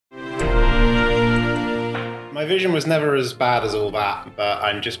My vision was never as bad as all that, but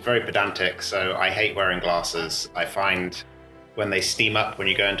I'm just very pedantic, so I hate wearing glasses. I find when they steam up when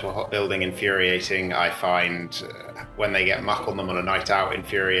you go into a hot building infuriating. I find when they get muck on them on a night out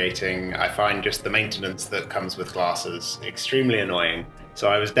infuriating. I find just the maintenance that comes with glasses extremely annoying. So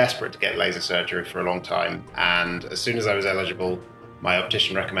I was desperate to get laser surgery for a long time, and as soon as I was eligible, my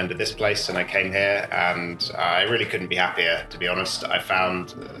optician recommended this place and I came here, and I really couldn't be happier, to be honest. I found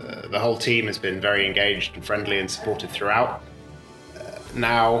the whole team has been very engaged and friendly and supportive throughout.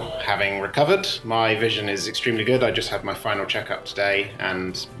 Now, having recovered, my vision is extremely good. I just had my final checkup today,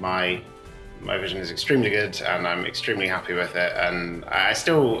 and my vision is extremely good, and I'm extremely happy with it. And I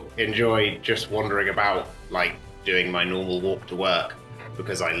still enjoy just wandering about, like doing my normal walk to work,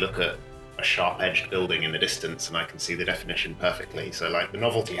 because I look at a sharp-edged building in the distance and I can see the definition perfectly. So like the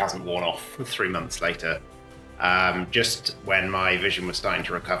novelty hasn't worn off 3 months later. Just when my vision was starting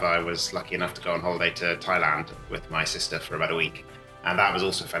to recover, I was lucky enough to go on holiday to Thailand with my sister for about a week. And that was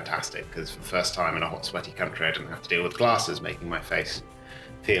also fantastic, because for the first time in a hot, sweaty country, I didn't have to deal with glasses making my face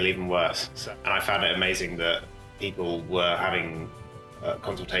feel even worse. And I found it amazing that people were having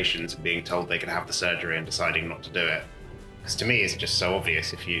consultations and being told they could have the surgery and deciding not to do it. Because to me, it's just so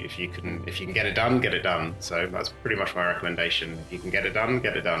obvious. If you can get it done, get it done. So that's pretty much my recommendation. If you can get it done,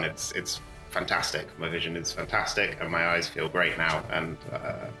 get it done. It's fantastic. My vision is fantastic, and my eyes feel great now. And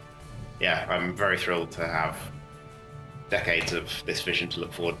yeah, I'm very thrilled to have decades of this vision to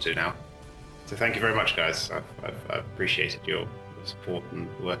look forward to now. So thank you very much, guys. I've appreciated your support and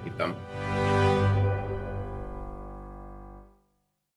the work you've done.